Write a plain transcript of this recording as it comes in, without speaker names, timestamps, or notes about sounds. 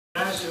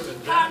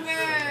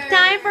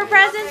Time for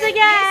presents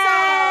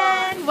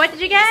again! What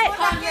did you get?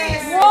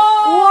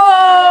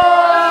 Whoa!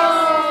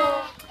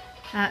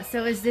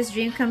 So is this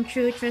dream come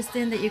true,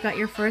 Tristan, that you got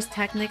your first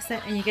Technic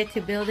set and you get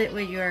to build it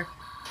with your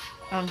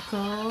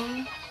uncle?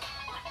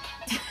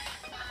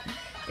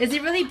 Is he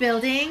really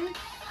building?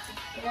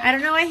 I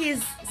don't know why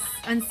he's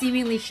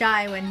unseemingly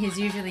shy when he's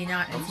usually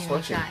not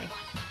unseemingly shy.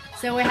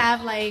 So we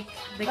have like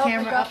the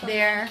camera up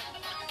there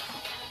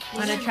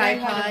on a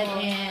tripod,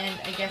 and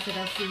I guess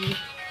it'll see it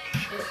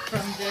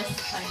from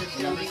this kind of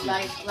building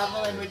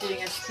level, and we're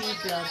doing a speed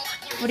build.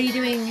 What are you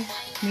doing,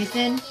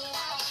 Nathan?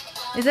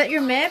 Is that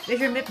your MIP? Is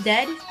your MIP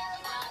dead?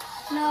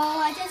 No,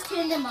 I just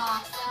turned him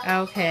off.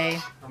 Okay.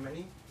 How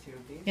many?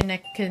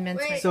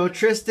 So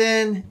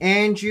Tristan,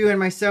 Andrew, and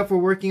myself were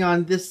working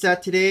on this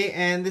set today,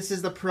 and this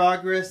is the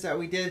progress that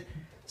we did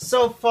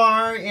so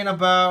far in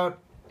about,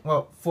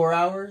 well, 4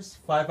 hours,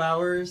 5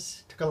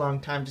 hours. Took a long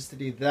time just to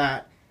do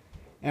that.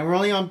 And we're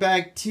only on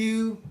bag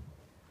 2.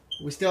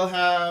 We still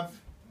have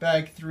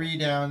bag 3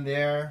 down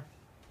there.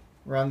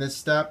 We're on this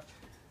step.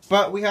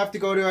 But we have to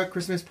go to a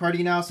Christmas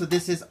party now, so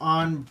this is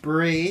on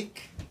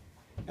break.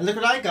 And look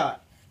what I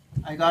got.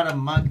 I got a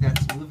mug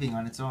that's moving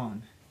on its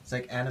own. It's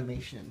like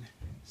animation.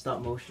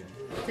 Stop motion.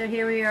 So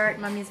here we are at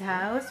Mommy's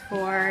house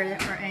for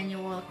our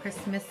annual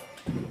Christmas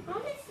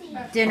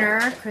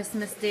dinner,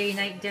 Christmas Day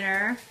night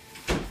dinner.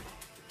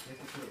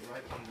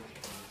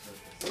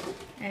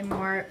 And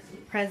more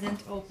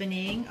present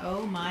opening.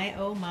 Oh my,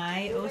 oh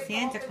my, oh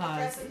Santa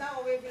Claus.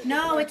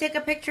 No, we take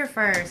a picture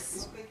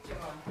first.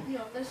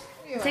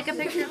 Take a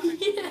picture.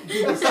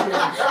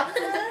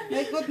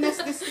 My goodness,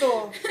 this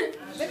door.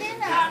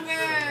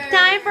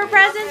 Time for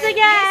presents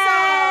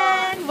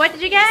again! What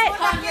did you get?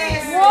 Whoa!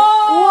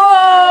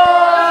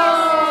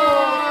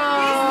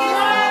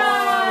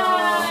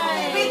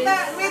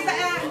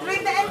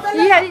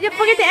 Yeah, you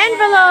forget the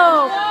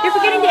envelope. You're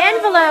forgetting the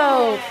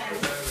envelope.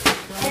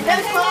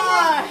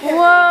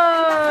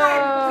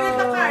 Whoa! Read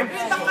the card.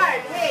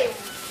 Hey,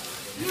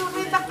 you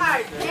read the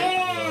card.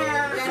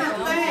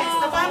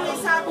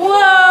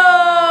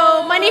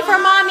 Whoa! Money for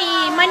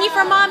mommy! Money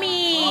for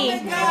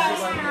mommy!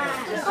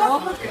 Oh,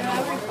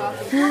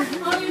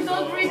 you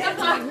don't read the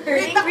card.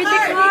 Read the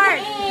card.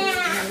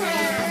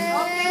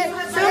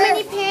 So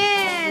many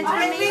pins.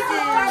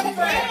 Amazing.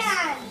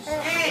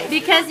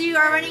 Because you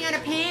are running out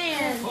of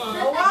pins.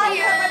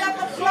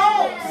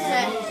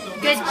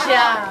 Good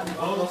job.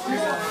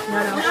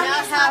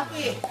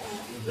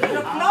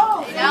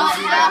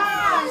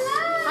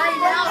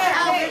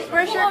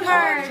 Where's your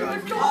card?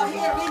 Oh,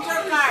 here, read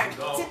your card.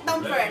 Sit down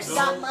first.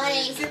 Got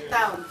money. Sit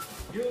down.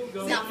 Sit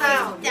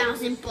down.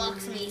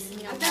 $1,000 Mason.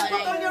 And then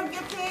put all your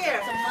gift here.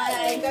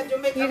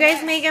 You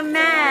guys make a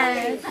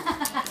mess.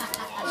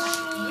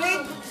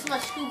 Read. My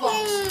shoebox.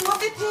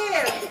 Put it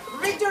here.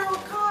 Read your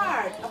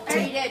card.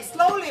 Okay.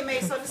 Slowly,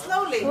 Mason.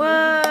 Slowly.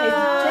 Whoa.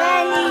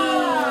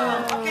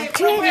 Okay,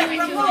 from where?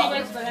 From who?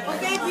 Who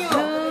gave you?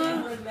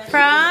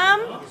 From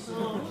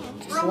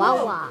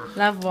Wawa.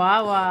 Love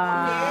Wawa.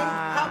 Okay.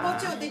 How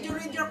about you? Did you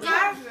read your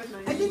card?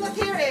 I did not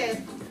hear it.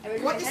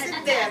 What is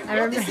it there?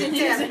 What is it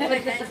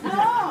there?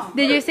 No.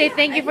 Did you say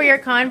thank you for your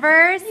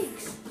Converse?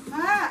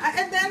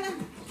 And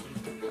then...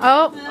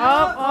 Oh.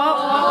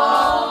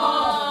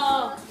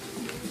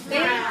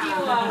 Thank you.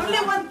 Only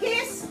one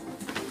kiss?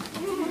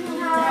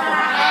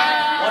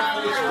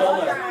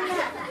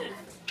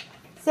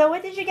 So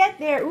what did you get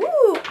there? Ooh,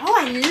 oh,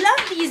 I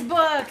love these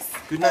books.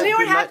 We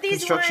don't have these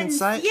construction ones.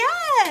 site.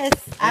 Yes.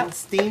 And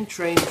steam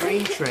train,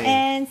 green train.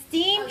 And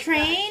steam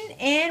train,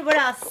 and what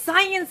else?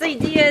 Science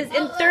ideas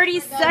in 30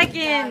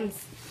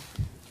 seconds.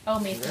 Oh,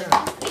 Mason.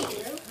 Can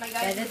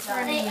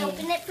I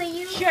open it for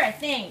you? Sure,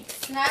 thanks.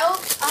 Can I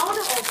want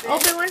to open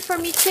Open one for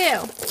me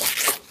too.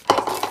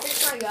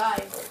 It's my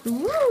guy.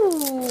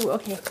 Ooh,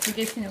 okay. You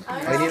guys can open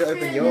I need to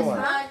open your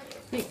one.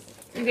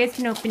 You guys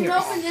can open Can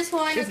yours. open this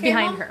one? It's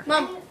behind her.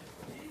 Mom,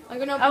 I'm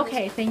gonna open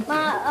Okay, thank you.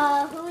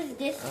 who is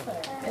this for?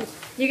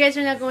 You guys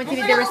are not going to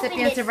be the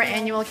recipients of our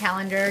annual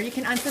calendar. You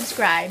can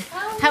unsubscribe.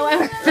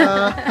 However,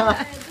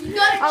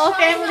 all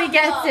family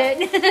gets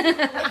it.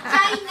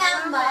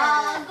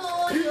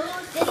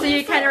 So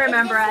you kind of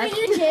remember us.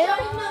 You too?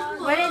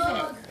 What is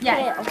it?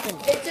 Yeah.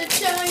 It's a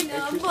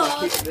China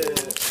mug.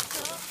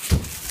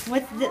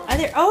 What's the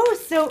other?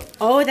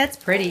 Oh, that's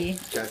pretty.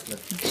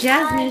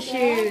 Jasmine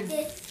shoes.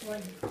 This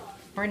one.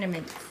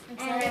 Ornaments.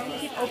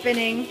 Keep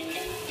opening.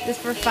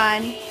 Just for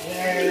fun.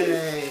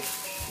 Yay!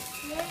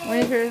 What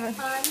is yours?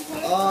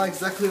 Oh,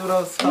 exactly what I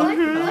was talking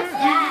about. What's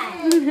that?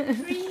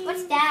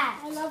 What's that?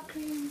 I love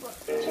cream.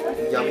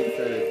 Yummy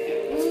food.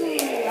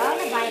 I want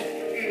to buy it.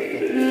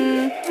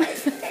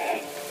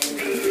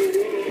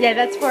 Yeah,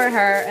 that's for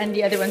her, and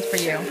the other one's for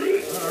you.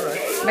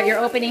 Alright. But you're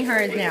opening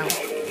hers now.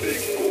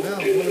 Now,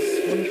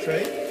 want to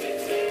trade?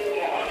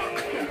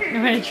 You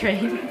want to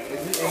trade? And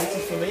this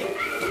is for me?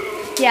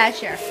 Yeah,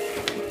 sure.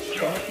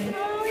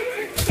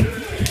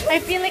 I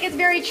feel like it's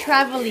very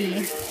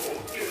travel-y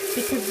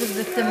because of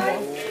the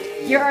symbol.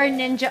 You're our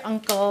ninja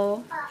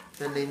uncle.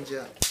 The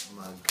ninja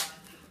mug.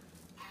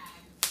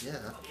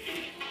 Yeah.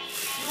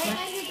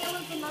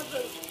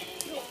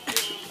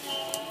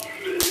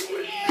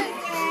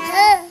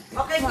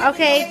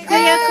 Okay,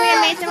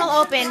 Kuya Mason will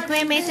open.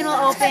 Kuya Mason will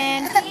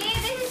open. Hey,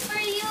 this is for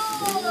you.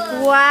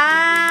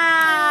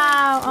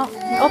 Wow.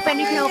 Oh, open.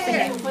 You can open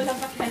it.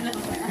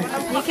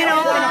 You can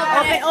open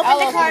it. Open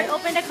the card.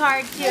 Open the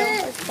card too.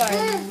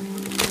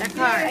 The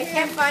card. I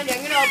can't find it.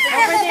 I'm gonna open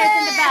Over there, it's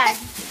in the bag.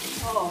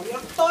 Oh, your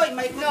toy.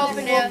 My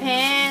Open it.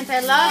 Pants. I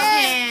love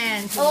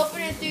pants. I'll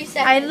open it in 3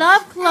 seconds. I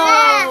love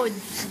clothes.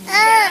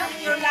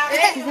 Your lap.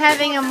 He's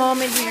having a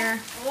moment here.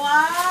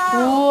 Wow.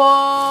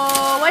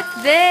 Whoa, what's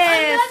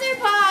this? Another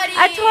potty.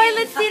 A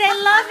toilet seat. I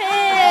love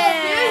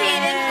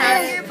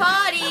Have it. your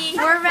potty.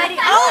 We're ready.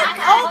 Oh,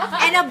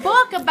 and a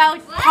book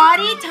about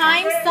potty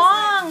time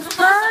songs.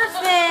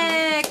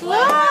 Perfect. Look.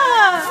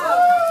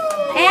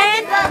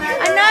 And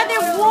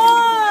another,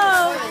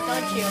 whoa.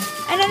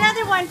 And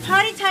another one,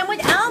 potty time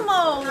with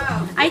Elmo.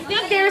 I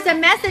think there's a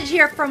message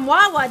here from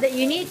Wawa that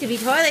you need to be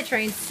toilet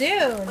trained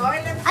soon.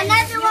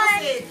 Another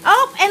one.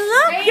 Oh, and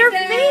look, your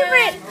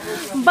favorite.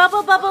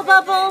 Bubble, bubble,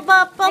 bubble,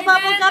 bubble,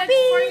 bubble,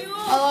 guppy.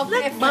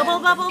 Look, bubble,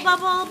 bubble,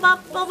 bubble,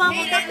 bubble,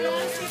 bubble, guppy.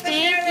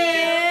 Thank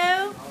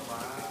you.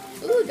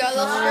 Ooh, got a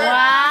little shirt.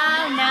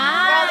 Wow,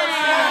 nice.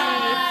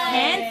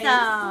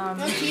 Handsome.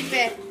 Keep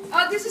it.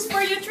 Oh, this is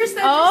for you,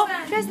 Tristan. Oh,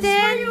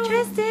 Tristan.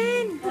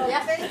 Tristan.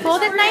 Yeah.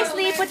 Fold it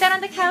nicely. Put that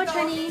on the couch,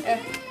 honey.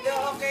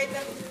 Okay.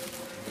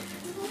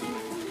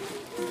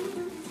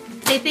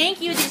 Say thank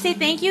you. Did you say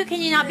thank you?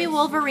 Can you not be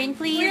Wolverine,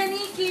 please?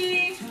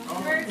 Nikki.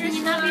 Can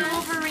you not be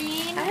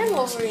Wolverine? I am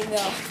Wolverine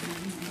though.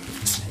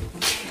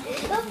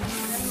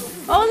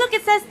 Oh, look,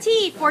 it says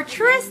T for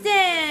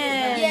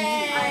Tristan.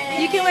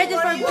 Yay. You can wear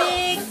this for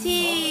big T.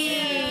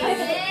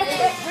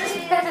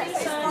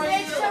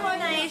 So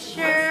nice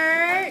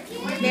shirt.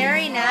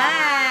 Very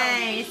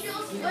nice.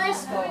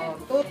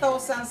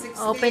 2016.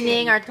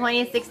 Opening our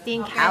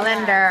 2016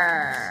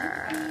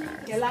 calendar.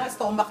 Kailangan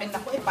stomakin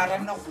ako para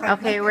no.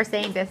 Okay, we're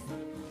saying this.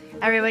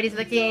 Everybody's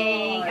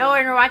looking. Oh,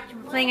 and we're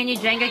playing a new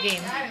Jenga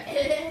game.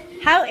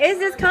 How is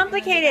this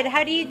complicated?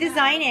 How do you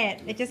design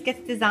it? It just gets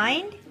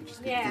designed?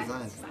 Yeah.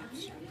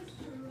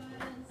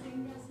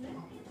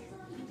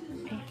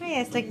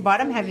 Yeah, it's like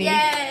bottom heavy.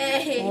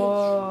 Yay.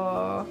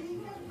 Whoa.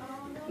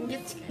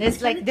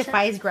 This like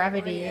defies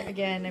gravity.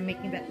 Again, I'm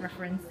making that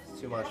reference.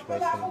 Too much,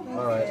 Mason.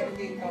 Alright. I don't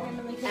even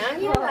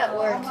know how that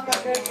works.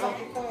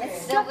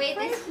 It's the way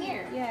this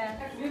here. Yeah.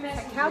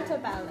 A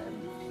counterbalance.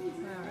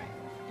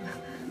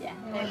 Yeah.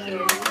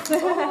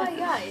 Oh my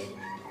god.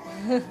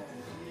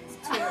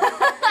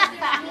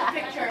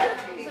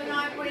 So now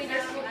I'm putting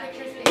their school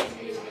pictures.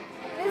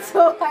 It's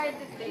so hard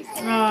to fix.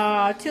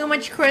 Oh, too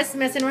much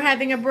Christmas and we're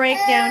having a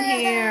breakdown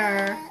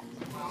here.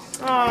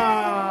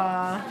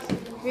 Oh.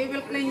 We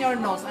will clean your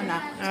nose,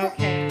 anak.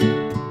 Okay.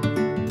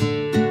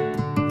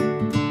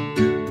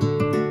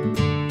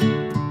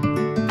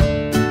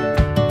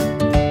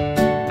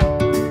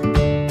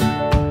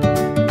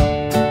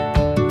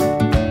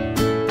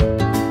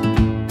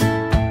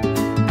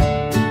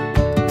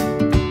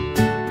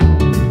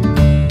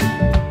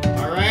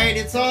 Alright,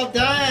 it's all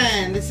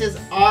done. This is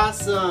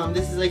awesome.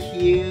 This is a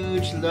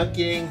huge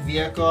looking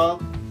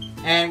vehicle.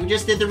 And we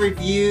just did the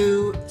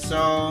review,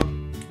 so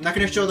I'm not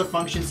going to show the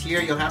functions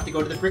here. You'll have to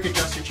go to the Brick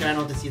Adjuster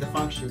channel to see the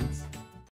functions.